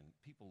fuzzy, and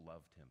people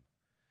loved him.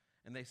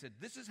 And they said,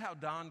 this is how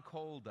Don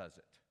Cole does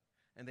it.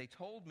 And they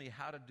told me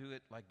how to do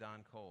it like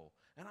Don Cole.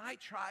 And I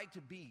tried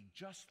to be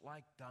just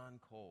like Don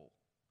Cole.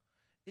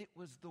 It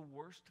was the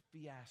worst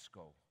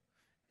fiasco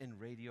in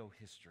radio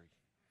history.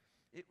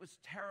 It was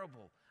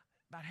terrible.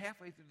 About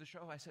halfway through the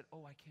show, I said,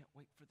 I can't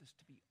wait for this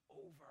to be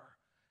over.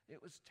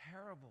 It was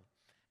terrible.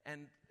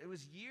 And it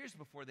was years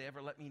before they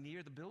ever let me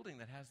near the building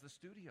that has the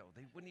studio.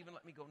 They wouldn't even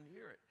let me go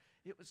near it.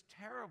 It was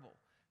terrible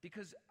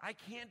because I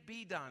can't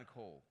be Don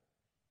Cole.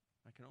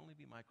 I can only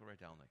be Michael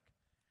Rydelnik.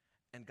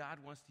 And God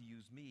wants to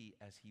use me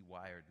as he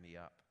wired me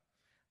up.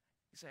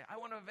 You say, I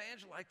want to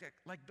evangelize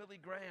like Billy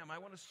Graham. I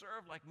want to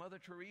serve like Mother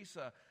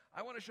Teresa.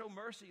 I want to show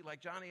mercy like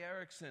Johnny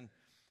Erickson.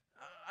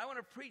 I want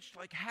to preach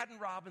like Haddon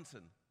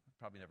Robinson.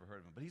 probably never heard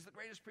of him, but he's the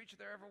greatest preacher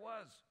there ever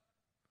was.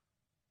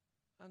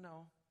 Oh,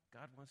 no,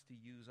 God wants to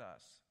use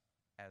us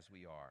as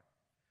we are.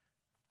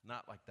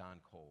 Not like Don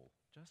Cole,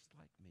 just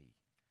like me.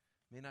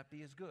 May not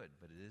be as good,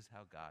 but it is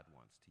how God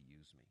wants to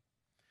use me.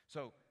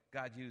 So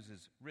God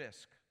uses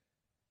risk.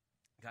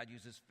 God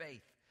uses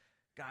faith.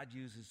 God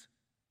uses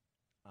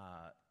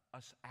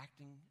us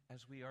acting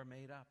as we are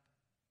made up.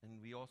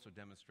 And we also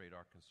demonstrate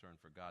our concern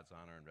for God's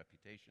honor and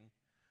reputation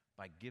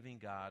by giving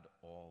God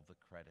all the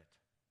credit.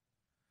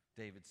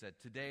 David said,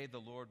 "Today the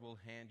Lord will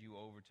hand you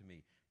over to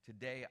me.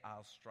 Today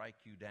I'll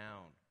strike you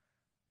down."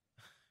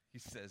 He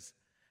says,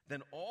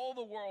 "Then all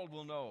the world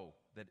will know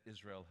that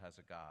Israel has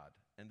a God,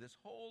 and this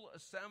whole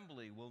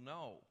assembly will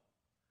know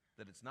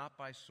that it's not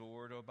by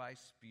sword or by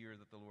spear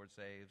that the Lord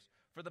saves,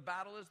 for the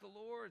battle is the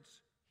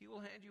Lord's. He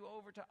will hand you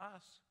over to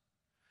us."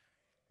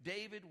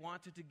 David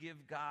wanted to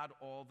give God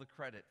all the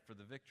credit for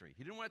the victory.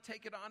 He didn't want to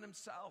take it on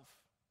himself.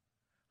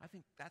 I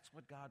think that's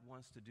what God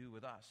wants to do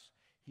with us.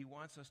 He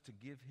wants us to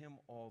give him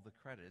all the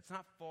credit. It's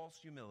not false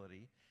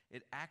humility.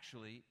 It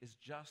actually is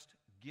just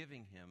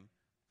giving him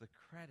the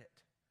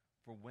credit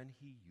for when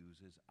he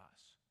uses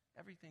us.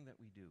 Everything that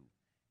we do,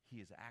 he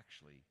has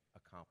actually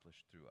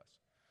accomplished through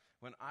us.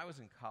 When I was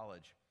in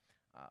college,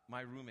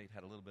 my roommate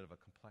had a little bit of a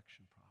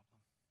complexion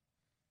problem.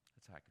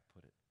 That's how I could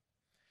put it.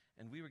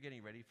 And we were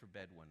getting ready for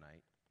bed one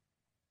night,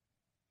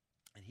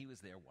 and he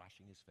was there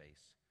washing his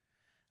face.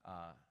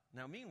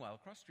 Now, meanwhile,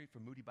 across the street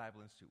from Moody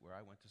Bible Institute, where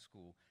I went to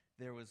school,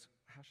 there was,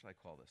 how should I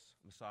call this,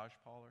 massage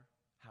parlor,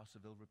 house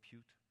of ill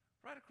repute,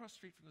 right across the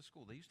street from the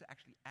school. They used to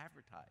actually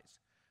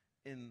advertise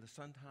in the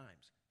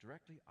Sun-Times,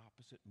 directly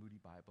opposite Moody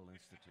Bible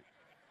Institute.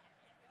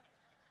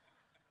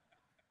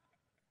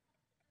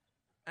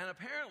 And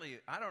apparently,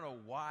 I don't know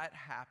what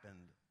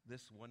happened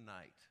this one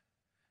night.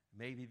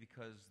 Maybe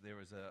because there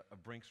was a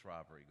Brinks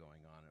robbery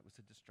going on. It was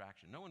a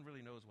distraction. No one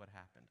really knows what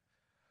happened.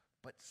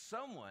 But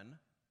someone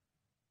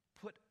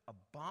put a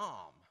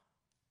bomb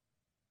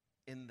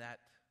in that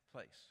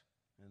place,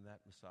 in that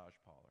massage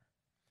parlor.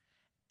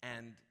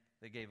 And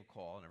they gave a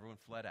call, and everyone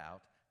fled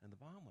out, and the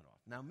bomb went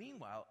off. Now,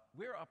 meanwhile,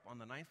 we're up on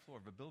the 9th floor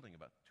of a building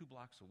about 2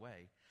 blocks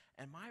away,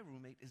 and my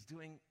roommate is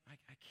doing, I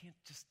can't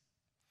just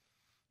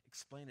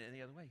explain it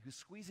any other way. He's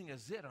squeezing a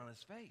zit on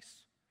his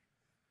face.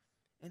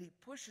 And he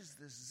pushes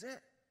this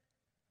zit,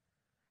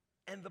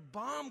 and the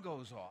bomb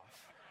goes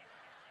off.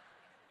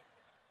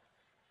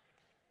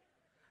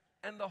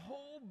 And the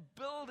whole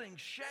building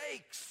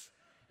shakes.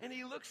 And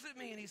he looks at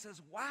me and he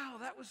says, "Wow,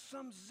 that was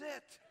some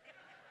zit."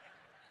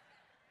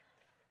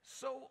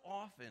 So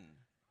often,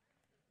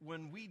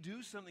 when we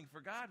do something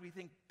for God, we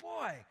think,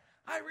 "Boy,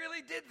 I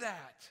really did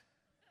that."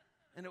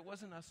 And it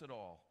wasn't us at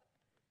all.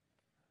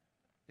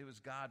 It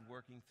was God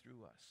working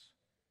through us.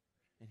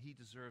 And he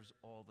deserves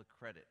all the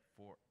credit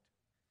for it.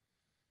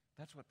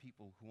 That's what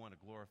people who want to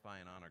glorify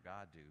and honor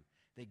God do.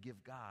 They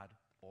give God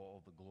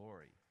all the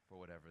glory for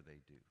whatever they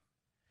do.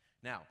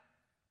 Now,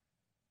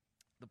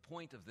 the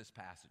point of this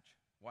passage,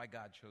 why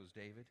God chose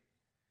David,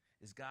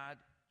 is God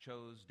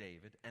chose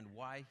David and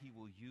why he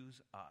will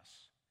use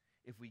us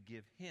if we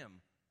give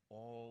him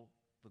all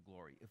the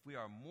glory. If we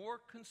are more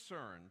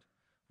concerned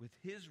with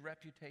his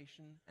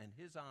reputation and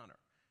his honor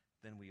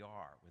than we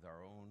are with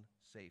our own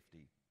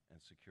safety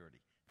and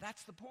security.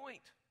 That's the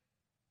point.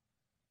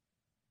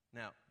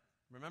 Now,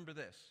 remember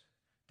this.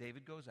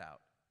 David goes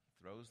out,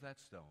 throws that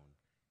stone,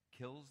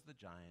 kills the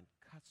giant,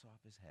 cuts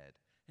off his head,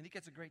 and he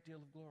gets a great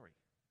deal of glory.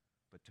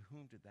 But to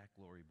whom did that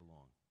glory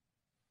belong?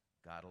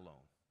 God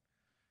alone.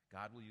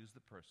 God will use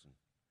the person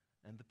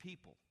and the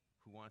people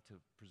who want to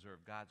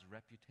preserve God's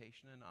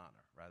reputation and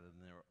honor rather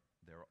than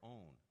their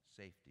own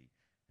safety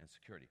and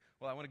security.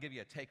 Well, I want to give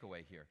you a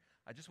takeaway here.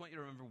 I just want you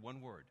to remember one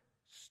word,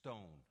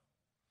 stone.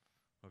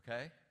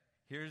 Okay?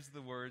 Here's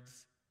the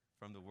words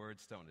from the word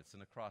stone. It's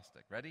an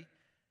acrostic. Ready?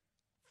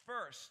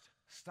 First,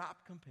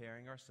 stop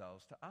comparing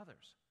ourselves to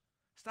others.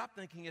 Stop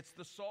thinking it's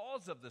the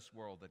Sauls of this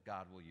world that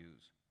God will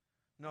use.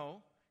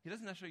 No, he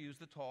doesn't necessarily use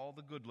the tall,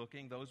 the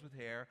good-looking, those with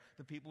hair,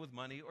 the people with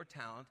money or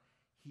talent.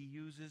 He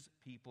uses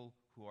people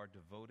who are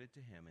devoted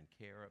to him and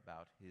care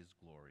about his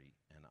glory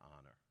and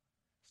honor.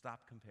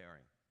 Stop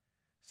comparing.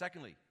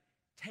 Secondly,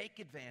 take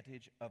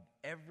advantage of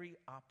every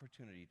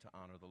opportunity to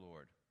honor the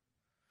Lord.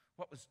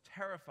 What was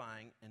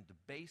terrifying and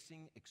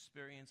debasing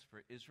experience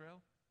for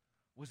Israel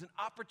was an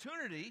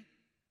opportunity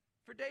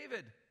for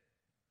David.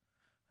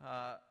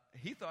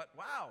 He thought,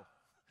 wow,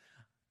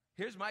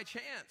 here's my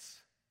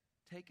chance.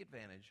 Take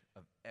advantage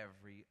of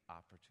every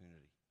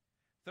opportunity.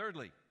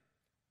 Thirdly,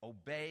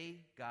 obey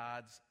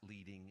God's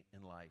leading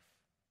in life.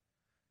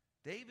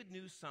 David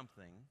knew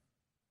something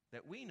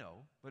that we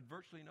know, but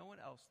virtually no one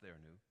else there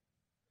knew,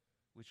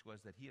 which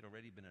was that he had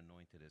already been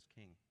anointed as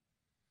king.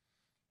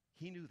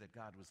 He knew that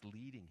God was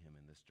leading him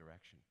in this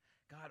direction.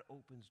 God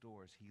opens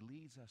doors. He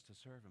leads us to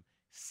serve him.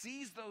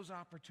 Seize those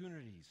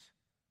opportunities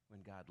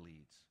when God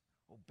leads.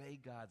 Obey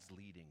God's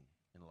leading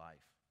in life.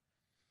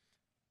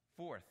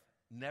 Fourth,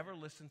 never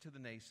listen to the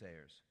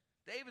naysayers.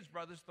 David's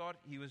brothers thought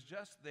he was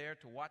just there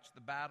to watch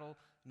the battle,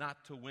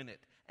 not to win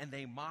it, and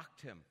they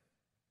mocked him.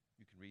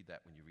 You can read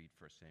that when you read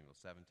 1 Samuel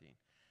 17.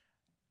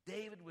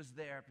 David was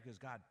there because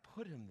God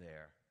put him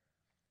there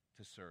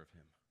to serve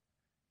him.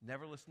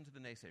 Never listen to the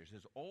naysayers.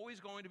 There's always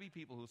going to be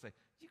people who say,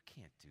 you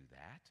can't do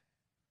that.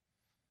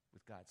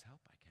 With God's help,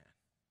 I can.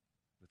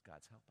 With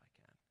God's help, I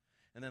can.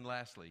 And then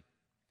lastly,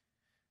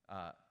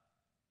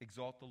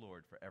 exalt the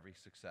Lord for every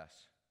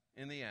success.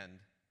 In the end,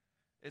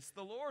 it's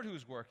the Lord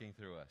who's working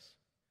through us,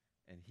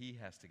 and he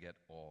has to get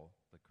all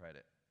the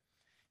credit.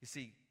 You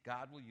see,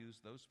 God will use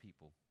those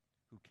people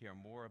who care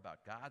more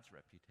about God's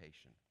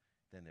reputation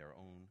than their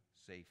own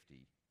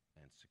safety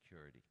and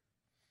security.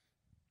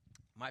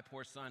 My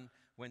poor son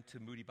went to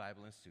Moody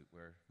Bible Institute,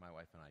 where my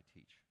wife and I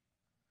teach.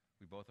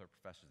 We both are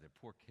professors there.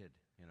 Poor kid,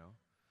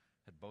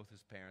 had both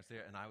his parents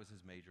there, and I was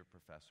his major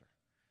professor.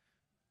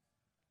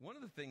 One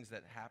of the things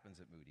that happens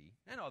at Moody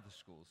and other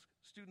schools,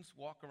 students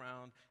walk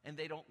around and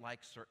they don't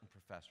like certain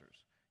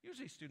professors.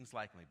 Usually students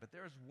like me, but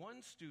there's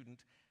one student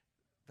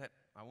that,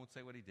 I won't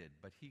say what he did,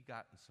 but he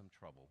got in some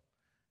trouble,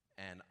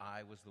 and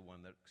I was the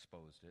one that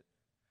exposed it,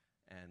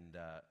 and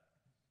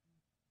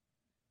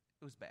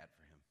it was bad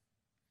for him.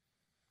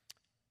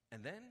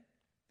 And then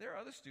there are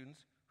other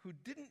students who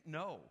didn't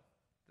know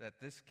that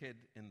this kid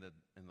in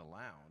the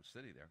lounge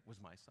sitting there was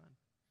my son.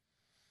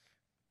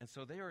 And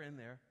so they were in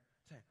there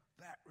saying,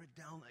 that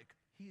Rydelnik,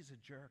 he's a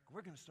jerk.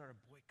 We're going to start a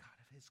boycott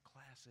of his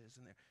classes.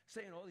 And they're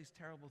saying all these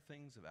terrible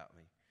things about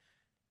me.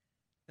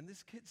 And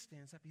this kid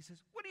stands up. He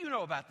says, what do you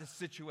know about this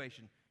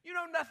situation? You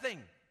know nothing.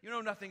 You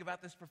know nothing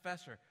about this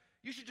professor.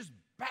 You should just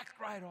back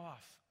right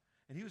off.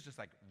 And he was just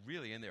like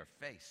really in their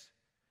face.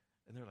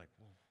 And they're like,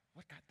 well,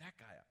 what got that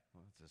guy up?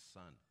 Well, it's his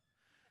son.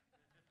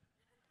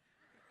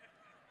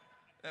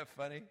 Isn't that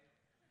funny?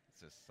 It's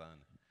his son.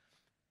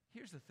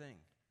 Here's the thing.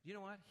 You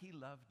know what? He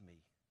loved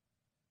me.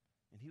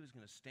 And he was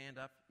going to stand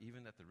up,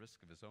 even at the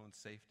risk of his own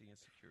safety and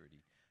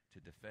security,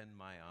 to defend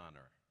my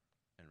honor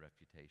and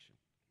reputation.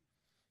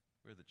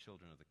 We're the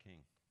children of the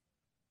King.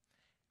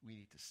 We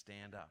need to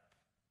stand up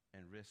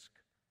and risk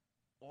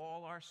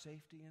all our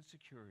safety and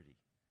security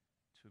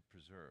to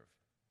preserve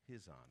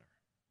his honor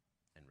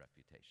and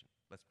reputation.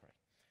 Let's pray.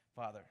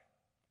 Father,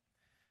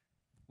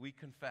 we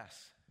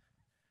confess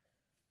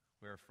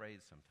we're afraid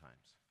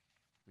sometimes.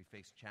 We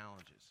face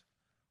challenges.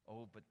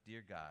 Oh, but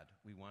dear God,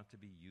 we want to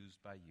be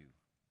used by you.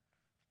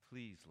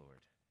 Please,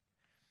 Lord,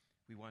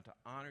 we want to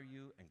honor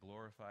you and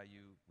glorify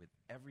you with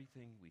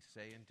everything we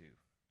say and do.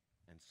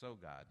 And so,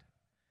 God,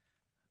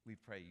 we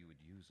pray you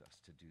would use us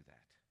to do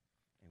that.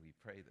 And we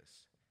pray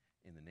this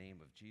in the name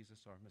of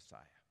Jesus, our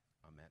Messiah.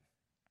 Amen.